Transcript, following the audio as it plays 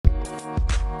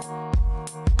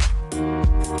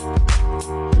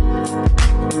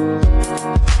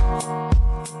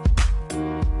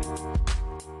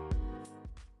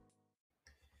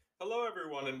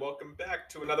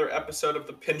another episode of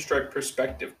the Pinstripe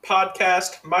Perspective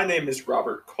podcast. My name is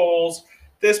Robert Coles.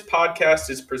 This podcast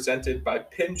is presented by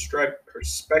Pinstripe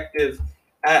Perspective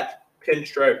at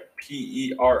Pinstripe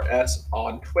PERS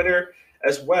on Twitter,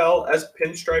 as well as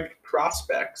Pinstriped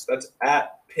Prospects. That's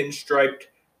at Pinstriped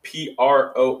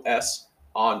PROS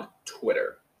on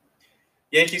Twitter.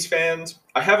 Yankees fans,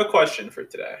 I have a question for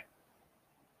today.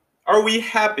 Are we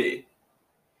happy?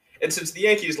 And since the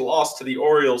Yankees lost to the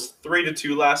Orioles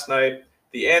 3-2 last night,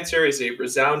 the answer is a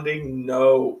resounding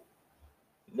no.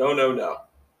 No.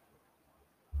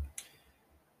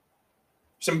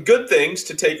 Some good things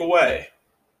to take away.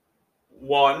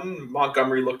 One,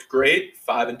 Montgomery looked great,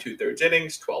 5 2/3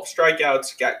 innings, 12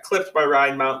 strikeouts, got clipped by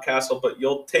Ryan Mountcastle, but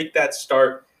you'll take that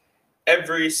start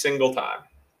every single time.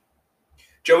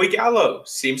 Joey Gallo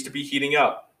seems to be heating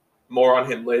up. More on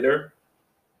him later.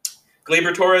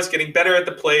 Gleyber Torres getting better at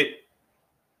the plate,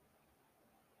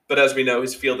 but as we know,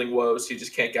 his fielding woes, he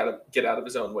just can't get out of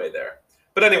his own way there.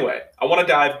 But anyway, I want to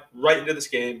dive right into this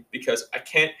game because I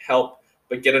can't help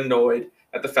but get annoyed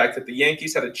at the fact that the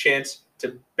Yankees had a chance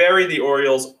to bury the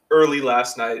Orioles early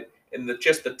last night in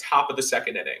just the top of the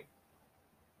second inning.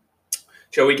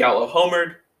 Joey Gallo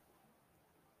homered,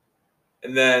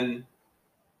 and then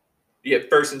you get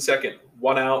first and second,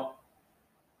 one out,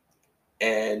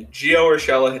 and Gio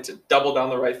Urshela hits a double down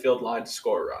the right field line to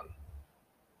score a run.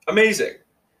 Amazing.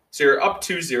 So you're up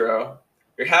 2-0,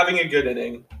 you're having a good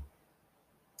inning,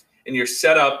 and you're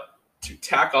set up to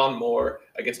tack on more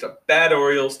against a bad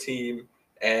Orioles team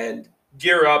and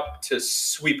gear up to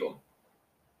sweep them.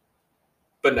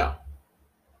 But no.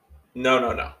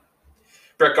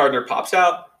 Brett Gardner pops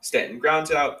out, Stanton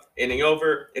grounds out, inning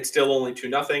over, it's still only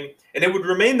 2-0, and it would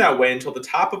remain that way until the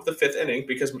top of the fifth inning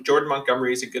because Jordan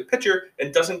Montgomery is a good pitcher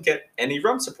and doesn't get any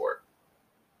run support.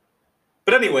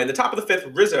 But anyway, in the top of the fifth,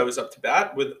 Rizzo is up to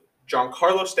bat with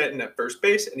Giancarlo Stanton at first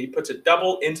base, and he puts a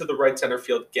double into the right center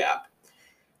field gap.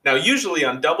 Now, usually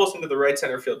on doubles into the right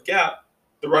center field gap,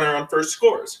 the runner on first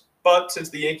scores. But since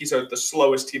the Yankees are the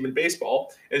slowest team in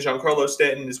baseball, and Giancarlo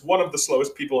Stanton is one of the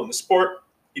slowest people in the sport,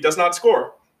 he does not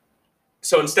score.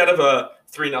 So instead of a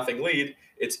 3-0 lead,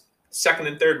 it's second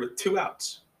and third with 2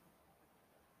 outs.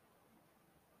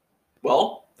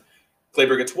 Well,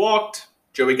 Gleyber gets walked,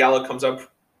 Joey Gallo comes up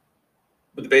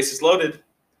with the bases loaded,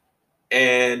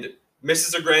 and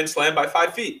misses a grand slam by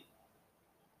 5 feet.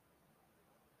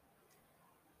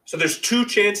 So there's 2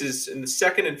 chances in the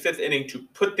second and fifth inning to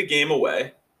put the game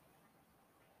away,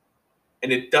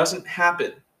 and it doesn't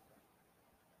happen.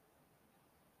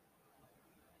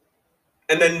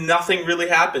 And then nothing really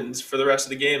happens for the rest of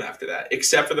the game after that,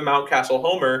 except for the Mountcastle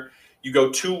homer. You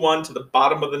go 2-1 to the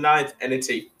bottom of the ninth, and it's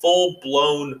a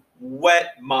full-blown,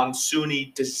 wet,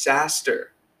 monsoony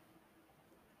disaster.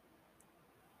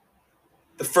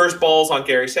 The first ball is on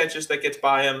Gary Sanchez that gets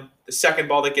by him. The second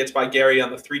ball that gets by Gary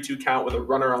on the 3-2 count with a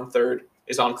runner on third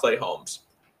is on Clay Holmes.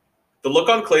 The look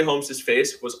on Clay Holmes'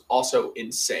 face was also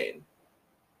insane.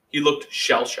 He looked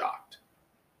shell-shocked.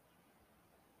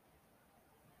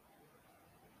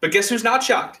 But guess who's not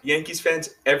shocked? Yankees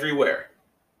fans everywhere.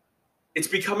 It's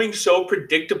becoming so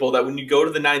predictable that when you go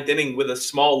to the ninth inning with a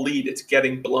small lead, it's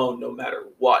getting blown no matter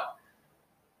what.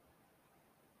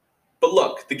 But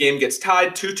look, the game gets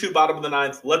tied, 2-2 bottom of the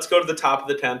ninth. Let's go to the top of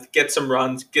the 10th, get some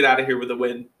runs, get out of here with a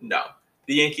win. No.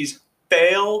 The Yankees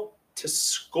fail to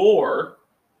score.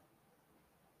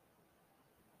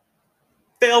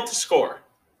 In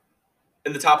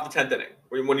the top of the 10th inning,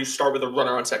 when you start with a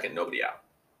runner on second, nobody out.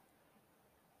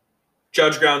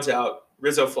 Judge grounds out,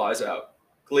 Rizzo flies out,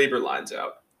 Gleyber lines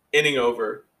out, inning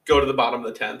over, go to the bottom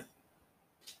of the 10th.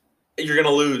 You're going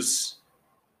to lose.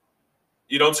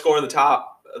 You don't score in the top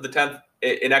of the 10th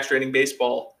in extra inning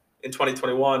baseball in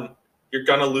 2021, you're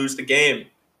going to lose the game.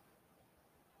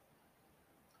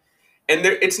 And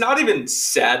it's not even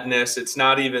sadness. It's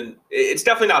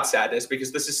definitely not sadness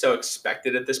because this is so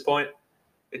expected at this point.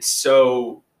 It's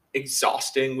so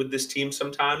exhausting with this team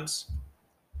sometimes.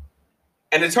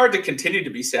 And it's hard to continue to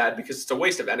be sad because it's a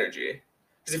waste of energy.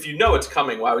 Because if you know it's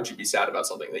coming, why would you be sad about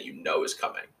something that you know is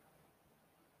coming?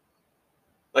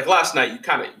 Like last night, you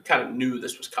kind of knew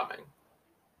this was coming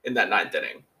in that ninth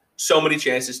inning. So many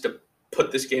chances to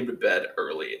put this game to bed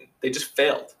early, and they just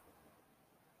failed.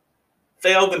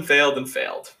 Failed.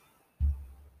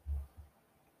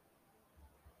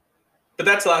 But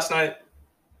that's last night.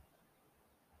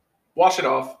 Wash it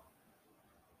off.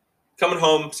 Coming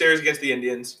home, series against the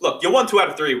Indians. Look, you won 2 out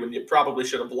of 3 when you probably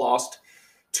should have lost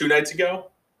 2 nights ago.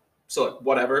 So, look,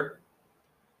 whatever.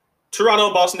 Toronto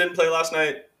and Boston didn't play last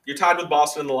night. You're tied with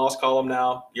Boston in the loss column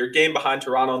now. You're a game behind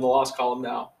Toronto in the loss column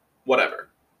now. Whatever.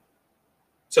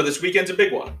 So this weekend's a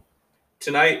big one.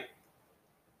 Tonight,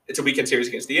 It's a weekend series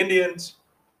against the Indians.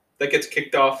 That gets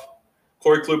kicked off.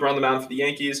 Corey Kluber on the mound for the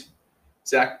Yankees.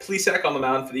 Zach Plesac on the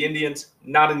mound for the Indians.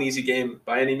 Not an easy game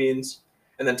by any means.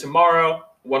 And then tomorrow,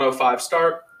 1:05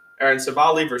 start, Aaron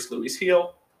Savali versus Luis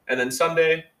Heel. And then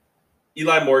Sunday,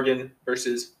 Eli Morgan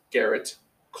versus Garrett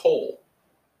Cole.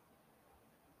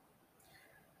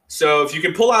 So if you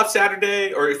can pull out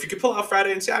Saturday, or if you can pull out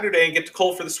Friday and Saturday and get to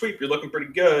Cole for the sweep, you're looking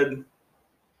pretty good.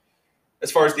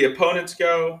 As far as the opponents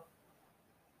go,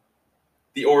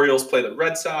 the Orioles play the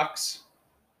Red Sox.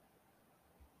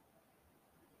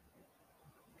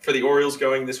 For the Orioles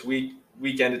going this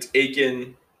weekend, it's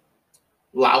Aiken,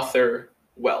 Lowther,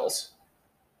 Wells.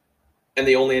 And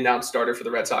the only announced starter for the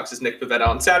Red Sox is Nick Pivetta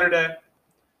on Saturday.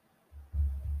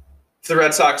 If the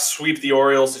Red Sox sweep the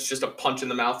Orioles, it's just a punch in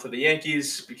the mouth for the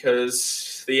Yankees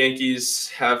because the Yankees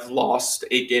have lost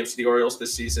 8 games to the Orioles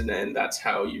this season, and that's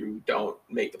how you don't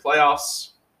make the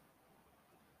playoffs.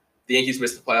 The Yankees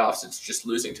missed the playoffs. It's just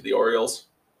losing to the Orioles.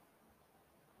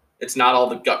 It's not all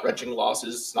the gut-wrenching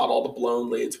losses. It's not all the blown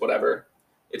leads, whatever.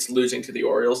 It's losing to the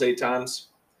Orioles 8 times.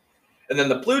 And then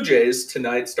the Blue Jays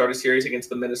tonight start a series against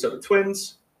the Minnesota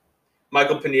Twins.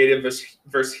 Michael Pineda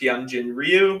versus Hyunjin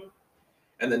Ryu.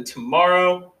 And then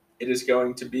tomorrow, it is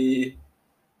going to be,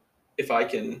 if I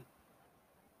can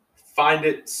find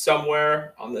it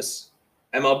somewhere on this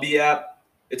MLB app,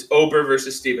 it's Ober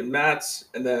versus Steven Matz.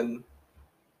 And then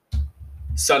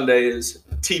Sunday is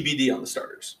TBD on the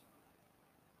starters.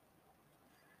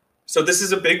 So this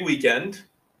is a big weekend.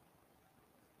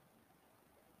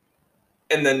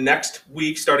 And then next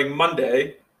week, starting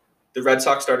Monday, the Red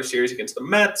Sox start a series against the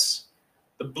Mets.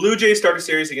 The Blue Jays start a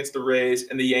series against the Rays,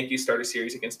 and the Yankees start a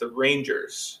series against the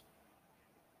Rangers.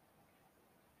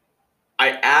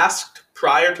 I asked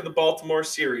prior to the Baltimore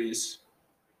series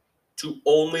to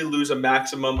only lose a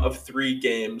maximum of 3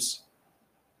 games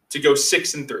to go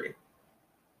 6-3.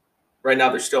 Right now,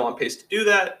 they're still on pace to do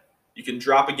that. You can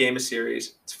drop a game a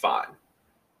series. It's fine.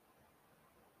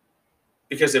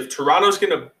 Because if Toronto's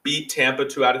going to beat Tampa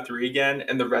 2 out of 3 again,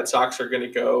 and the Red Sox are going to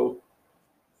go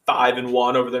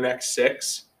 5-1 over their next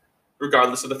 6,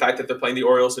 regardless of the fact that they're playing the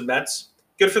Orioles and Mets,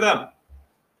 good for them.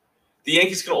 The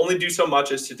Yankees can only do so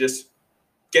much as to just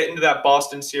get into that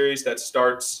Boston series that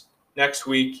starts next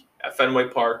week at Fenway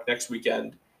Park next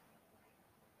weekend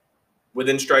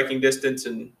within striking distance,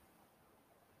 and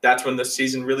that's when the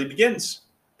season really begins.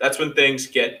 That's when things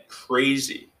get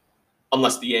crazy,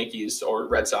 unless the Yankees or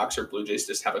Red Sox or Blue Jays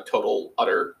just have a total,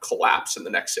 utter collapse in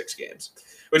the next 6 games,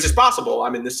 which is possible.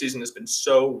 I mean, this season has been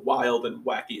so wild and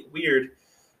wacky and weird,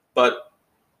 but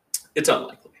it's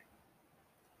unlikely.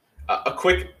 A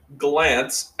quick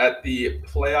glance at the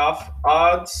playoff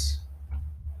odds.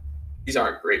 These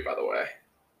aren't great, by the way.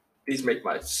 These make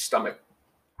my stomach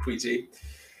queasy.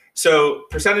 So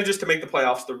percentages to make the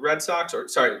playoffs,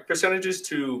 percentages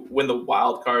to win the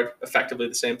wild card, effectively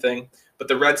the same thing. But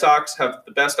the Red Sox have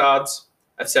the best odds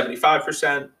at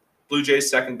 75%. Blue Jays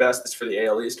second best. This is for the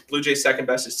AL East. Blue Jays second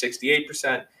best is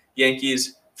 68%.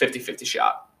 Yankees 50-50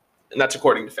 shot. And that's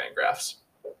according to Fangraphs.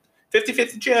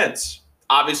 50-50 chance.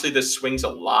 Obviously, this swings a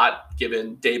lot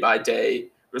given day-by-day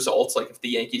results. Like if the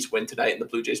Yankees win tonight and the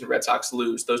Blue Jays and Red Sox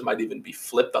lose, those might even be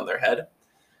flipped on their head.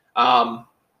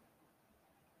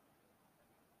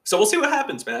 So we'll see what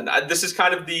happens, man. This is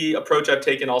kind of the approach I've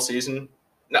taken all season.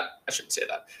 No, I shouldn't say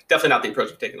that. Definitely not the approach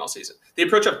I've taken all season. The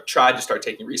approach I've tried to start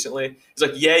taking recently is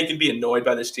like, yeah, you can be annoyed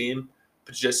by this team,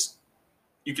 but just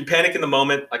you can panic in the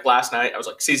moment. Like last night, I was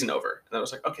like, season over. And I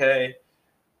was like, okay.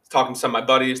 Talking to some of my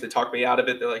buddies, they talked me out of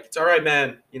it. They're like, it's all right,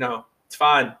 man. You know, it's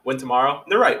fine. Win tomorrow.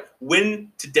 And they're right.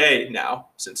 Win today now,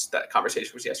 since that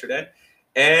conversation was yesterday.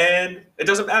 And it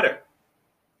doesn't matter.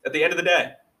 At the end of the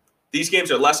day, these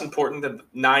games are less important than the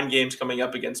 9 games coming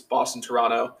up against Boston,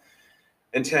 Toronto,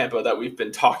 and Tampa that we've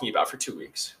been talking about for 2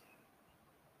 weeks.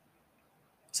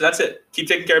 So that's it. Keep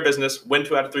taking care of business. Win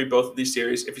 2 out of 3 both of these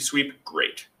series. If you sweep,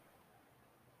 great.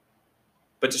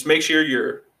 But just make sure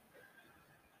you're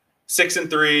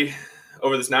 6-3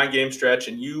 over this 9-game stretch,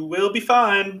 and you will be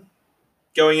fine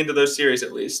going into those series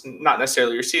at least. Not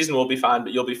necessarily your season will be fine,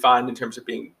 but you'll be fine in terms of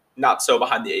being not so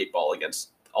behind the 8 ball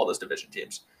against all those division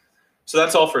teams. So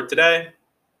that's all for today.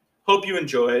 Hope you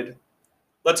enjoyed.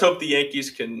 Let's hope the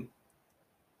Yankees can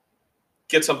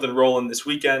get something rolling this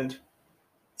weekend.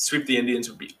 Sweep the Indians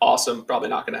would be awesome. Probably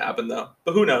not going to happen, though.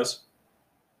 But who knows?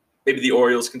 Maybe the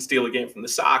Orioles can steal a game from the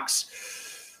Sox.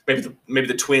 Maybe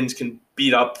the Twins can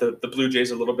beat up the Blue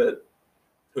Jays a little bit.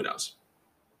 Who knows?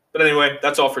 But anyway,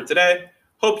 that's all for today.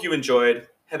 Hope you enjoyed.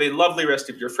 Have a lovely rest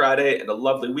of your Friday and a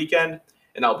lovely weekend.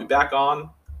 And I'll be back on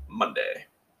Monday.